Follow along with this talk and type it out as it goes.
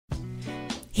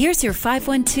Here's your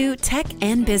 512 Tech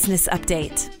and Business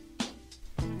Update.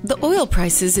 The oil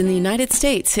prices in the United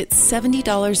States hit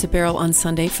 $70 a barrel on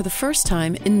Sunday for the first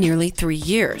time in nearly 3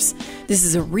 years. This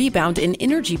is a rebound in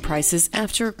energy prices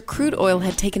after crude oil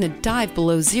had taken a dive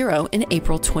below zero in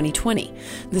April 2020.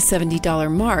 The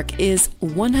 $70 mark is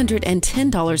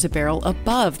 $110 a barrel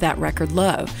above that record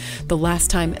low. The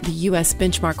last time the U.S.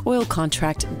 benchmark oil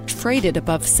contract traded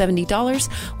above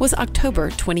 $70 was October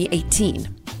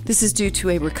 2018. This is due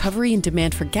to a recovery in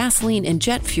demand for gasoline and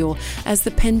jet fuel as the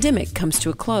pandemic comes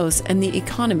to a close and the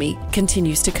economy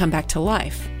continues to come back to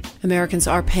life. Americans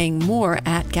are paying more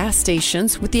at gas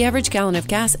stations, with the average gallon of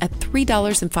gas at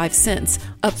 $3.05,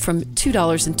 up from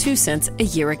 $2.02 a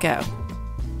year ago.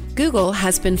 Google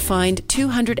has been fined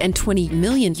 220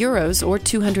 million euros or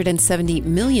 $270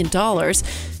 million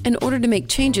in order to make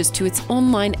changes to its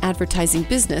online advertising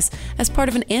business as part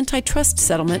of an antitrust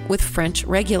settlement with French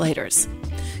regulators.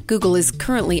 Google is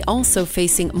currently also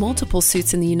facing multiple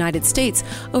suits in the United States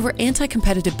over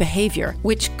anti-competitive behavior,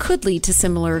 which could lead to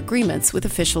similar agreements with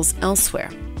officials elsewhere.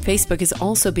 Facebook is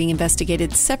also being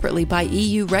investigated separately by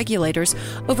EU regulators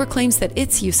over claims that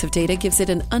its use of data gives it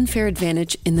an unfair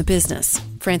advantage in the business.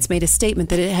 France made a statement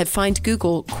that it had fined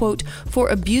Google, quote, for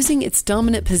abusing its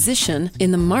dominant position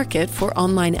in the market for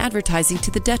online advertising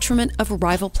to the detriment of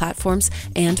rival platforms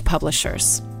and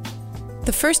publishers.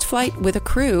 The first flight with a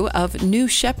crew of New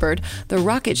Shepard, the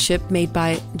rocket ship made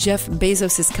by Jeff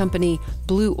Bezos' company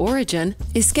Blue Origin,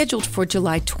 is scheduled for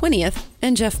July 20th,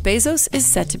 and Jeff Bezos is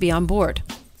set to be on board.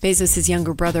 Bezos'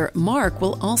 younger brother, Mark,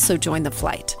 will also join the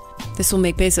flight. This will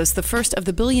make Bezos the first of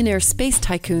the billionaire space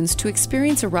tycoons to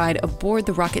experience a ride aboard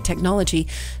the rocket technology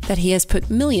that he has put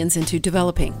millions into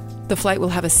developing. The flight will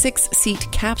have a 6-seat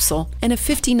capsule and a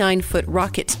 59-foot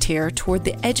rocket tear toward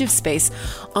the edge of space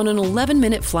on an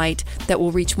 11-minute flight that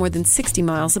will reach more than 60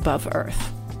 miles above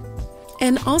Earth.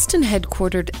 An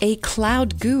Austin-headquartered A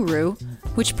Cloud Guru,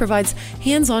 which provides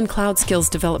hands-on cloud skills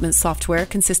development software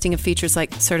consisting of features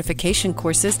like certification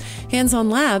courses, hands-on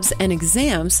labs, and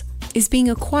exams, is being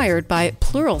acquired by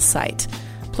Pluralsight.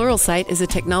 Pluralsight is a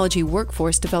technology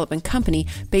workforce development company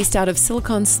based out of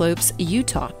Silicon Slopes,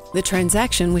 Utah. The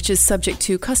transaction, which is subject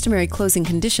to customary closing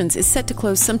conditions, is set to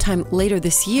close sometime later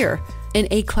this year. And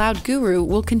A Cloud Guru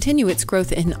will continue its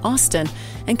growth in Austin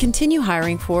and continue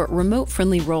hiring for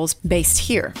remote-friendly roles based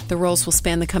here. The roles will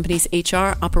span the company's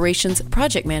HR, operations,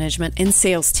 project management, and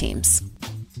sales teams.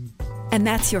 And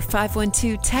that's your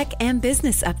 512 Tech and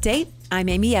Business Update. I'm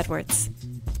Amy Edwards.